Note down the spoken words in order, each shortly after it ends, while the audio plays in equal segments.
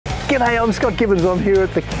G'day, I'm Scott Gibbons. I'm here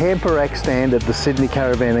at the Camperact stand at the Sydney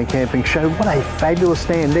Caravan and Camping Show. What a fabulous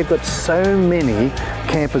stand. They've got so many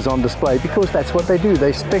campers on display because that's what they do.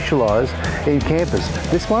 They specialise in campers.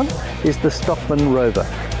 This one is the Stockman Rover.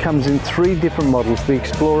 Comes in 3 different models, the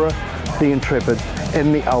Explorer, the Intrepid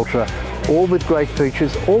and the Ultra. All with great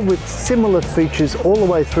features, all with similar features all the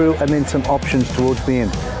way through, and then some options towards the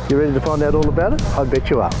end. You ready to find out all about it? I bet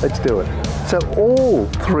you are. Let's do it. So all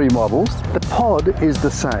 3 models, the pod is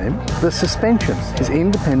the same, the suspension is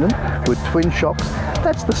independent with twin shocks,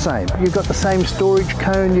 that's the same. You've got the same storage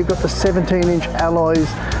cone, you've got the 17-inch alloys,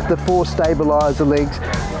 the 4 stabiliser legs,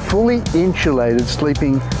 fully insulated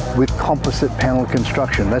sleeping with composite panel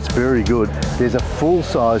construction. That's very good. There's a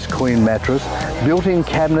full-size queen mattress, built-in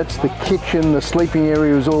cabinets, the kitchen, the sleeping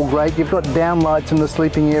area is all great. You've got down lights in the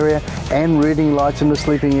sleeping area and reading lights in the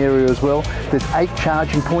sleeping area as well. There's 8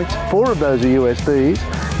 charging points, 4 of those are USBs.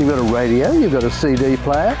 You've got a radio, you've got a CD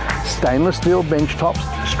player, stainless steel bench tops,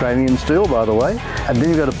 Australian steel by the way, and then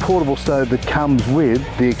you've got a portable stove that comes with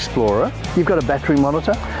the Explorer. You've got a battery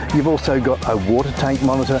monitor, you've also got a water tank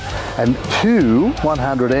monitor and 2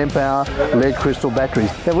 100 amp hour lead crystal batteries.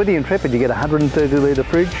 Now with the Intrepid you get a 130 litre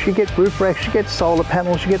fridge, you get roof racks, you get solar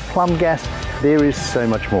panels, you get plum gas, there is so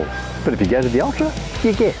much more. But if you go to the Ultra,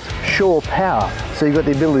 you get shore power. So you've got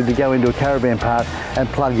the ability to go into a caravan park and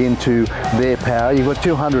plug into their power. You've got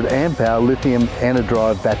 200 amp hour lithium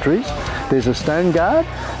anodrive batteries. There's a stone guard,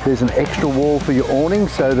 there's an extra wall for your awning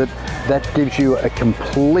so that gives you a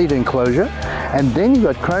complete enclosure. And then you've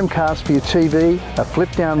got Chromecast for your TV, a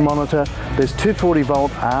flip down monitor, there's 240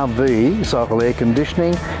 volt RV cycle air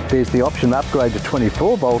conditioning, there's the option to upgrade to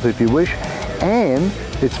 24 volt if you wish, and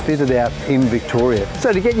it's fitted out in Victoria.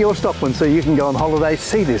 So to get your Stockman so you can go on holiday,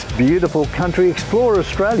 see this beautiful country, explore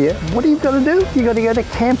Australia, what do you got to do? You've got to go to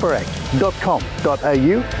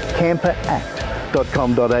camperact.com.au,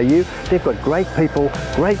 camperact.com.au. They've got great people,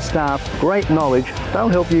 great staff, great knowledge. They'll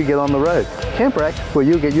help you get on the road. Camperact, where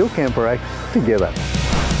you'll get your Camperact together.